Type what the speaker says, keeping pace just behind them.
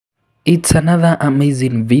It's another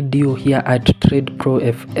amazing video here at Trade Pro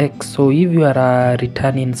FX. So if you are a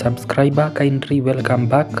returning subscriber, kindly welcome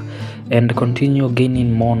back and continue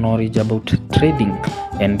gaining more knowledge about trading.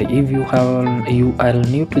 And if you are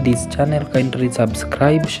new to this channel, kindly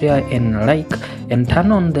subscribe, share and like, and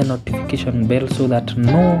turn on the notification bell so that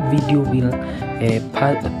no video will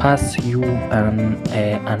pass you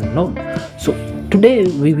unknown. So today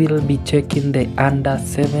we will be checking the under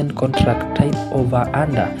 7 contract type over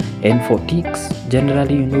under, and for ticks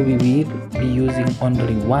generally we will be using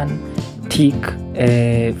only one tick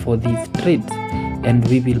for these trades, and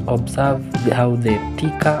we will observe how the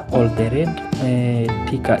ticker or the red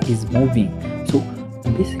ticker is moving. So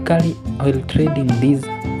basically while trading these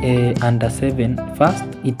under 7, first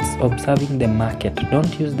it's observing the market.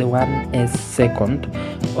 Don't use the 1s second,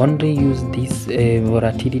 only use these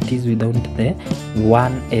volatilities without the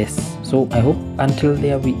 1s. So I hope until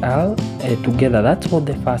there we are together. That's for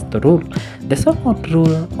the first rule. The second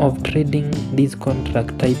rule of trading this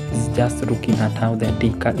contract type is just looking at how the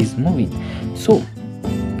ticker is moving. So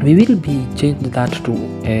we will be changing that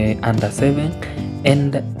to under 7,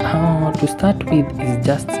 and to start with is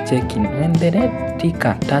just checking when the red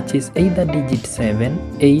ticker touches either digit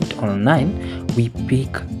 7, 8 or 9, we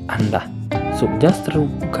pick under. So just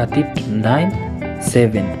look at it, 9,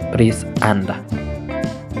 7, press under.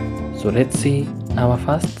 So let's see our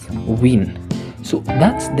first win. So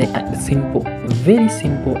that's the very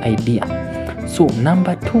simple idea. So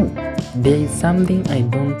number 2, there is something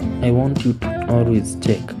I want you to always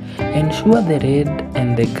check. Ensure the red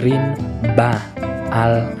and the green bar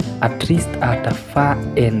are at least at a far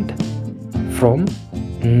end from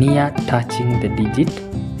near touching the digit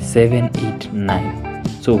 7, 8, 9.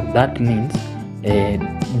 So that means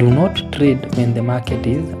do not trade when the market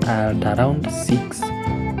is at around 6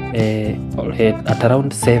 or at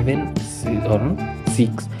around 7 or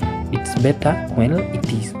 6. It's better when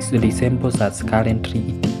it resembles as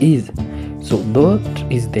currently it is. So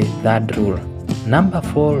that is the third rule. Number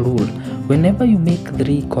 4 rule: whenever you make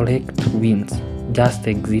 3 correct wins, just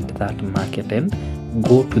exit that market and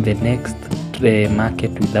go to the next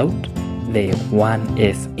market without the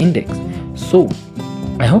 1s index. So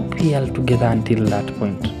I hope we are together until that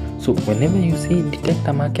point. So whenever you see detect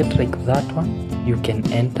a market like that one, you can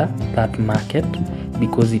enter that market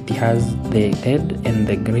because it has the red and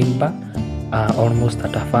the green bar almost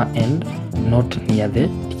at a far end, not near the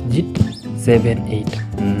digit 7,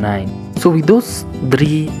 8, 9. So with those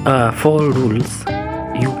 4 rules,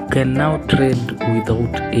 you can now trade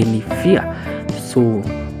without any fear. So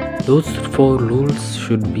those 4 rules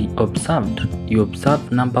should be observed. You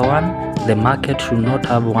observe: number 1, the market should not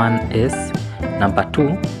have 1s. Number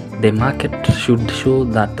 2, the market should show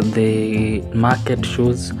that the market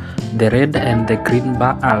shows the red and the green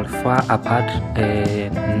bar are far apart,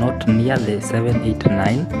 not near the 7, 8,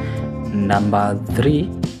 9. Number 3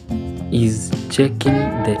 is checking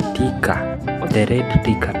the ticker, the red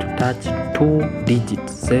ticker, to touch 2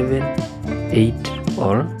 digits 7, 8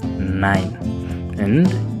 or 9. And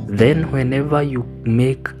then whenever you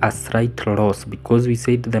make a slight loss, because we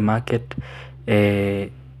said the market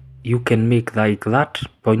you can make like that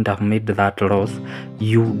point I've made that loss,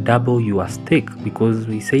 you double your stake, because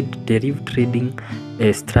we said derivative trading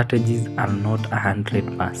strategies are not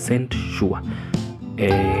 100% sure,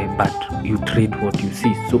 but you trade what you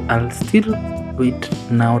see. So I'll still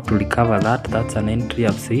wait now to recover that. That's an entry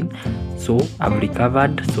I've seen, so I've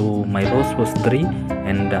recovered. So my loss was 3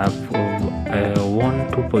 and I've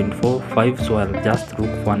won 2.45. so I'll just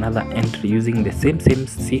look for another entry using the same 6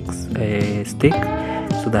 stake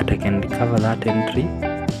so that I can recover that entry.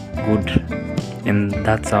 Good. And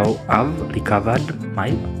that's how I've recovered my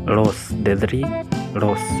loss, the 3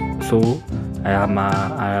 loss. So I am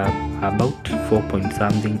about 4 point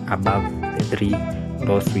something above the 3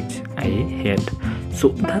 loss which I had. So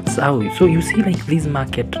that's how. So you see, like this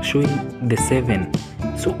market showing the 7.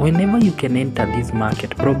 So whenever you can enter this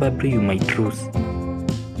market, probably you might lose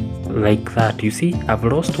like that. You see, I've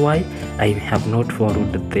lost. Why? I have not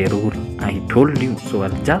followed the rule I told you. So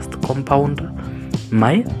I'll just compound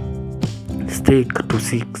my stake to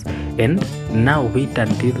 6 and now wait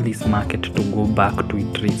until this market to go back to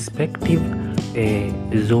its respective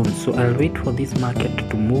zone. So I'll wait for this market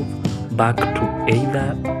to move back to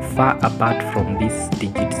either far apart from this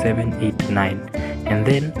digit 7, 8, 9, and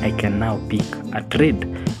then I can now pick a trade.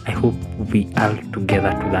 I hope we are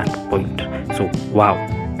together to that point. So wow,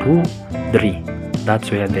 2, 3,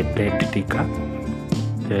 that's where the red ticker,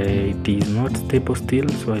 it is not stable still,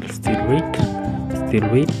 so I'll still wait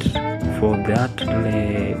for that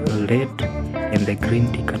red and the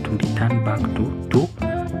green ticker to return back to 2.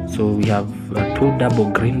 So we have 2 double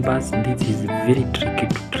green bars. This is very tricky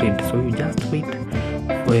to trade, so you just wait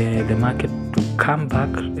for the market to come back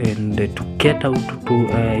and to get out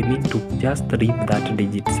to just read that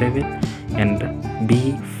digit 7 and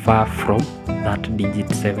be far from that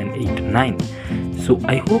digit 7, 8, 9. So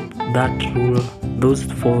I hope that those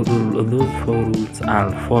four rules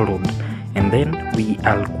are followed, and then we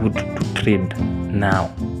are good to trade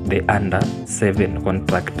now the under 7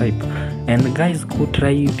 contract type. And guys, go try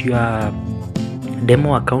your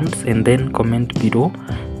demo accounts and then comment below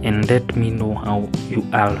and let me know how you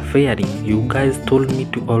are faring. You guys told me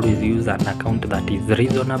to always use an account that is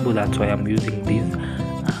reasonable. That's why I'm using this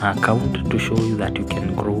account to show you that you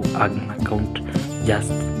can grow an account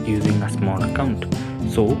just using a small account.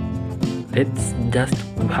 So let's just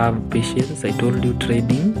have patience. I told you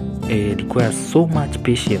trading requires so much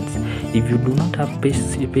patience. If you do not have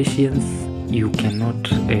patience, you cannot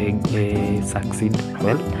succeed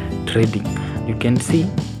well trading. You can see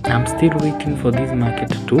I'm still waiting for this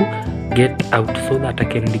market to get out so that I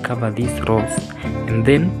can recover these rolls and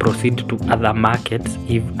then proceed to other markets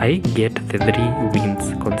if I get the 3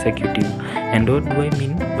 wins consecutive. And what do I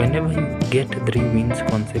mean? Whenever you get 3 wins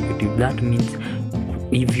consecutive, that means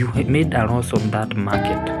if you made a loss on that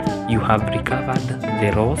market, you have recovered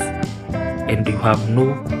the loss and you have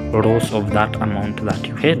no loss of that amount that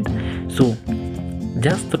you had. So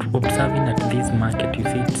just observing at this market, you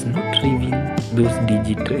see it's not leaving those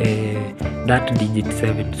that digit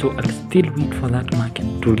 7. So I'll still wait for that market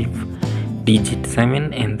to leave digit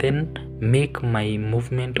 7 and then make my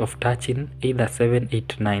movement of touching either 7,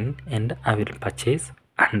 8, 9, and I will purchase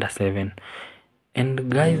under 7. And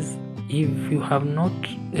guys, if you have not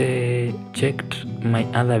checked my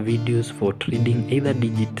other videos for trading either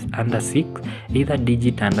digit under 6, either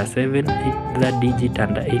digit under 7, either digit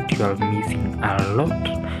under 8, you are missing a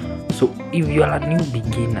lot. So if you are a new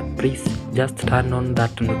beginner, please just turn on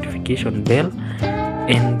that notification bell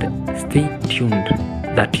and stay tuned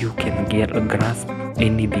that you can grasp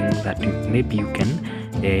anything that maybe you can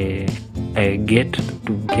get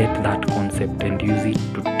that concept and use it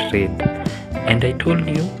to trade. And I told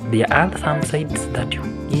you there are some sites that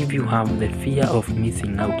if you have the fear of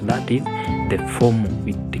missing out, that is the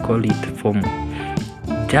FOMO, they call it FOMO.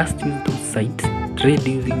 Just use those sites, trade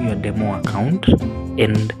using your demo account,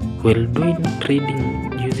 and while doing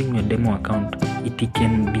trading using your demo account, it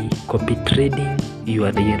can be copy trading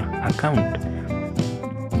your real account.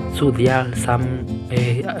 So there are some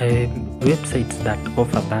websites that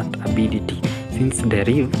offer that ability. Since the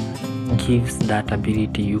Rev gives that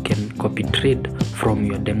ability, you can copy trade from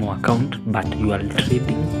your demo account, but you are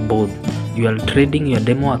trading both. You are trading your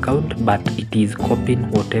demo account, but it is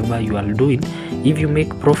copying whatever you are doing. If you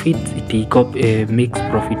make profits, it makes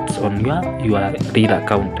profits on your real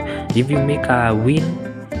account. If you make a win,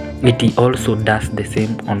 it also does the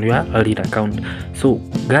same on your real account. So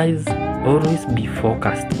guys, always be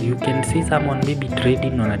focused. You can see someone maybe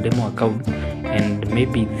trading on a demo account and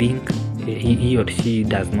maybe think he or she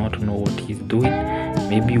does not know what he's doing.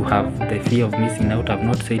 Maybe you have the fear of missing out. I've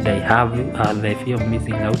not said I have the fear of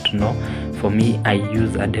missing out. No, for me, I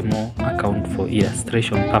use a demo account for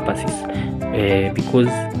illustration purposes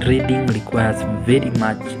because trading requires very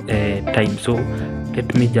much time. So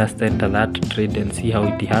let me just enter that trade and see how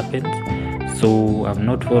it happens. So I've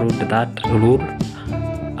not followed that rule.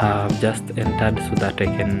 I've just entered so that I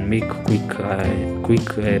can make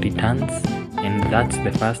quick returns. And that's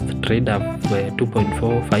the first trade of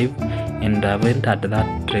 2.45, and I've entered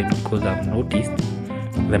that trade because I've noticed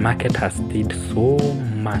the market has stayed so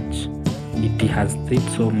much. It has stayed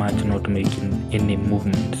so much, not making any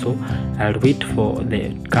movement. So I'll wait for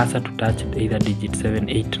the cursor to touch either digit 7,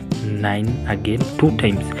 8, 9 again 2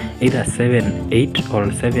 times, either 7, 8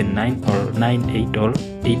 or 7, 9 or 9, 8 or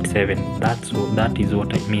 8, 7. That is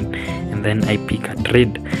what I mean. And then I pick a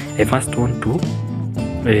trade. I first want to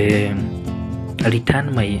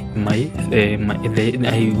return I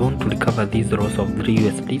want to recover these rows of 3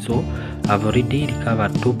 USD. So I've already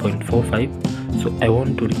recovered 2.45, so I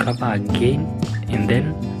want to recover again, and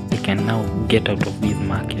then I can now get out of this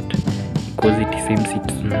market because it seems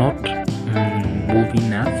it's not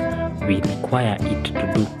moving as we require it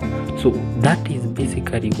to do. So that is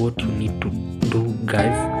basically what you need to do,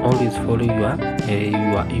 guys. Always follow your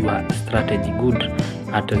strategy good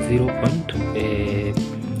at 0.0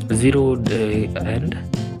 and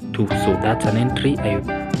 2. So that's an entry. I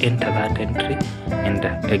enter that entry, and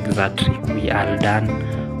exactly we are done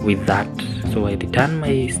with that. So I return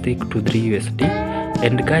my stake to 3 USD,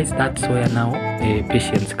 and guys, that's where now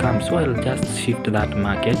patience comes. So I'll just shift that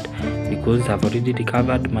market because I've already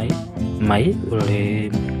recovered my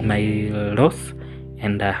loss,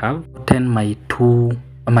 and I have 10 my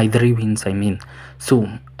 3 wins, I mean. So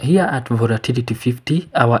here at volatility 50,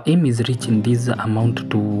 our aim is reaching this amount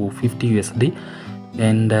to 50 USD,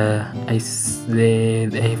 and as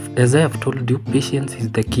I have told you, patience is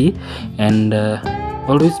the key, and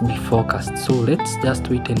always be focused. So let's just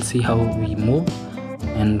wait and see how we move.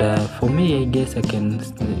 And for me, I guess I can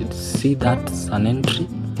see that's an entry.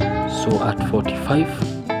 So at 45,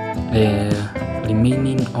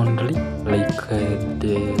 remaining only like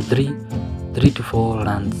the 3 to 4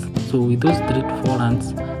 runs. So with those 3 to 4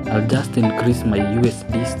 runs, I'll just increase my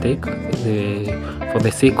USD stake for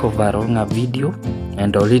the sake of a longer video.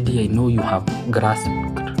 And already I know you have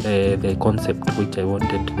grasped the concept which I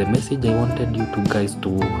wanted, the message I wanted you guys to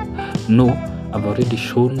know. I've already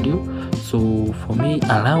shown you. So for me,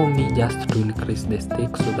 allow me just to increase the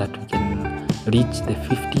stake so that we can reach the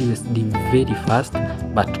 50 USD very fast,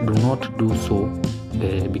 but do not do so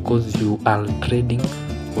because you are trading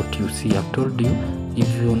what you see. I've told you, if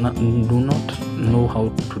you do not know how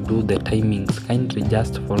to do the timings, kindly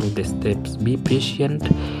just follow the steps, be patient,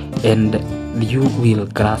 and you will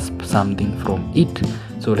grasp something from it.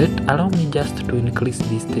 So allow me just to increase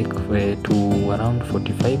this stake to around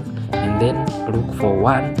 45, and then look for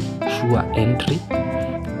one sure entry.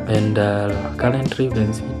 And currently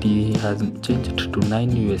VNCT has changed to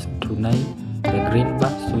 9 US to 9, the green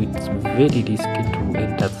bar, so it's very risky to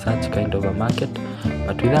enter such kind of a market.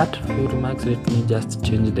 But with that few remarks, let me just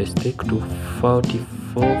change the stake to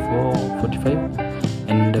 44 for 45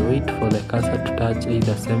 and wait for the cursor to touch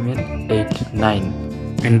either 7, 8, 9.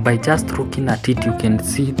 And by just looking at it, you can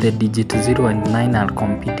see the digit 0 and 9 are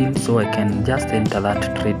competing, so I can just enter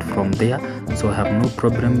that trade from there. So I have no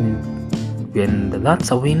problem when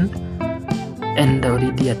that's a win, and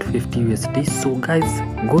already at 50 USD. So guys,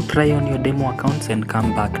 go try on your demo accounts and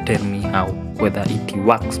come back, tell me how, whether it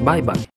works. Bye bye.